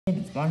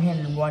It's Barney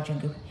and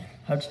watching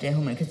How to Stay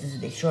Home because this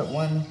is a short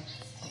one.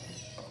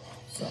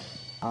 So,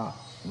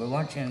 we're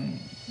watching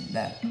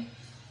the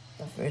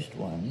first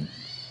one.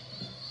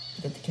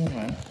 Get the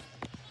camera.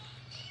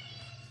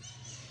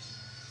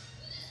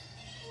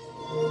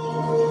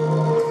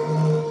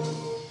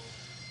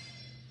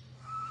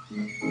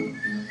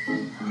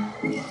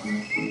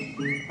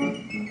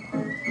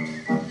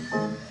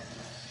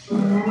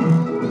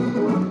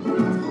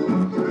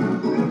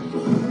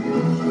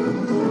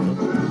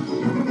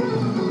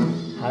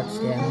 How to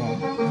stay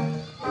home.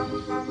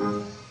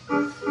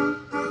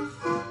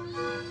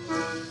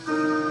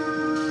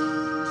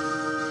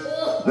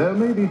 There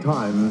may be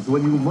times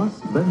when you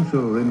must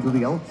venture into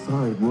the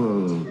outside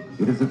world.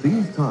 It is at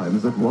these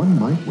times that one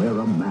might wear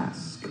a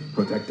mask,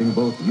 protecting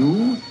both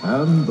you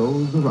and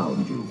those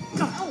around you.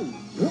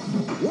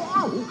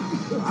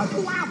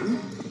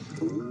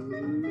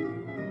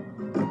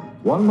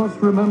 One must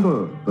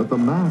remember that the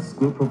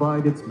mask will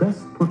provide its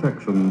best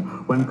protection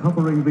when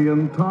covering the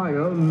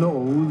entire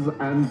nose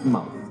and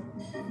mouth.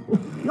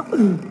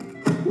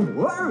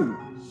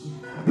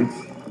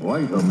 It's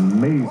quite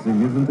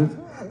amazing, isn't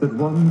it, that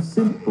one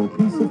simple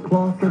piece of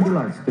cloth and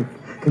elastic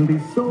can be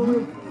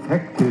so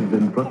effective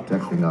in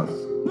protecting us.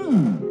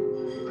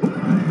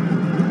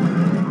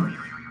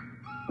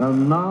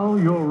 And now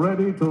you're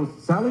ready to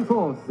sally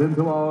forth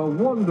into our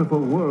wonderful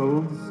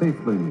world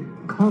safely,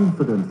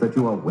 confident that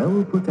you are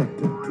well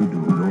protected to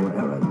do your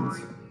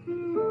errands.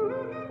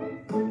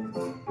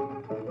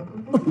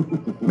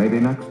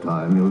 Maybe next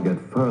time you'll get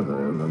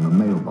further than the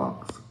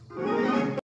mailbox.